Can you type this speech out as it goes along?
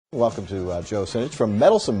Welcome to Joe Sinich from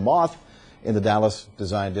Meddlesome Moth in the Dallas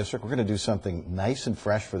Design District. We're going to do something nice and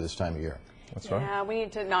fresh for this time of year. That's right. Yeah, we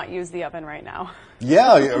need to not use the oven right now.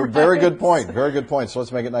 Yeah, very good point. Very good point. So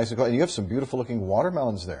let's make it nice and cool. And you have some beautiful looking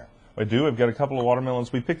watermelons there. I do. I've got a couple of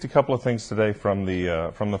watermelons. We picked a couple of things today from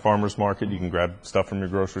the farmer's market. You can grab stuff from your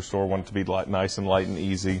grocery store. Want it to be nice and light and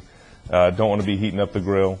easy. Don't want to be heating up the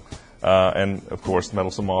grill. And of course,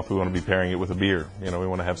 Meddlesome Moth, we want to be pairing it with a beer. You know, we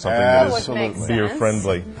want to have something that is beer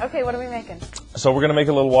friendly. Okay, what are we making? So we're going to make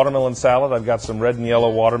a little watermelon salad. I've got some red and yellow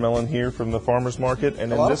watermelon here from the farmer's market.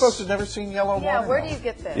 And a lot of folks have never seen yellow watermelon. Yeah, where do you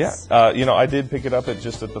get this? Yeah, you know, I did pick it up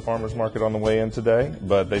just at the farmer's market on the way in today,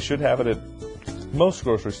 but they should have it at most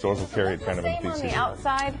grocery stores. Will carry it kind of in pieces. On the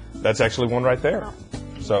outside? That's actually one right there.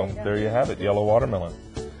 So there you have it, yellow watermelon.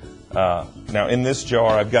 Now in this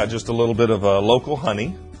jar, I've got just a little bit of local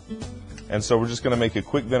honey. And so we're just going to make a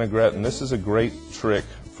quick vinaigrette, and this is a great trick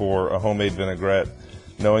for a homemade vinaigrette,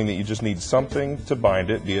 knowing that you just need something to bind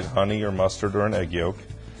it, be it honey or mustard or an egg yolk,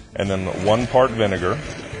 and then 1 part vinegar.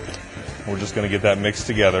 We're just going to get that mixed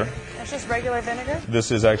together. That's just regular vinegar?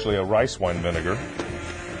 This is actually a rice wine vinegar.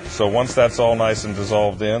 So once that's all nice and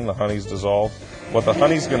dissolved in, the honey's dissolved, what the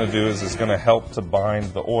honey's going to do is it's going to help to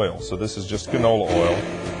bind the oil. So this is just canola oil,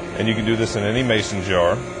 and you can do this in any mason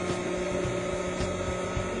jar.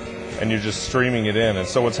 And you're just streaming it in. And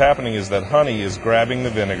so what's happening is that honey is grabbing the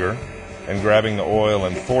vinegar and grabbing the oil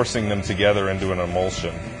and forcing them together into an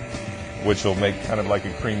emulsion, which will make kind of like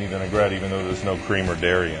a creamy vinaigrette, even though there's no cream or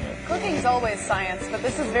dairy in it. Cooking's always science, but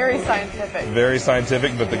this is very scientific. Very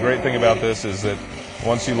scientific, but the great thing about this is that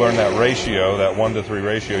once you learn that ratio, that 1-to-3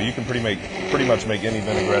 ratio, you can pretty much make any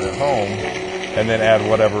vinaigrette at home and then add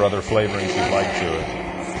whatever other flavorings you'd like to it.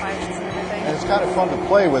 And it's kind of fun to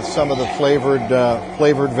play with some of the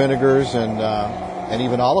flavored vinegars and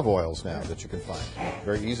even olive oils now that you can find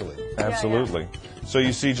very easily. Absolutely. Yeah. So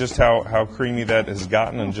you see just how creamy that has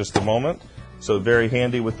gotten in just a moment. So very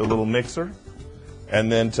handy with the little mixer.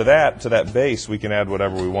 And then to that base, we can add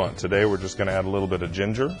whatever we want. Today we're just going to add a little bit of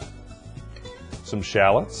ginger, some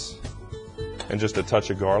shallots, and just a touch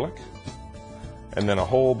of garlic, and then a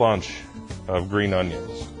whole bunch of green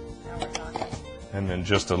onions. And then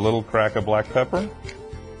just a little crack of black pepper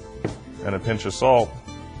and a pinch of salt.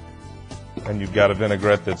 And you've got a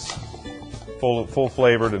vinaigrette that's full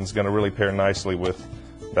flavored and is going to really pair nicely with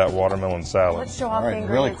that watermelon salad. Let's show off the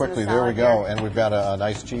ingredients. Really quickly, there we go. And we've got a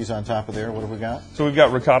nice cheese on top of there. What have we got? So we've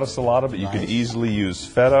got ricotta salata, but you could easily use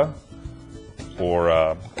feta. Or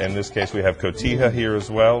in this case, we have cotija here as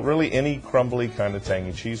well. Really, any crumbly kind of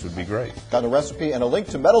tangy cheese would be great. Got a recipe and a link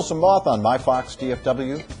to Meddlesome Moth on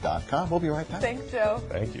myfoxdfw.com. We'll be right back. Thanks, Joe.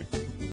 Thank you.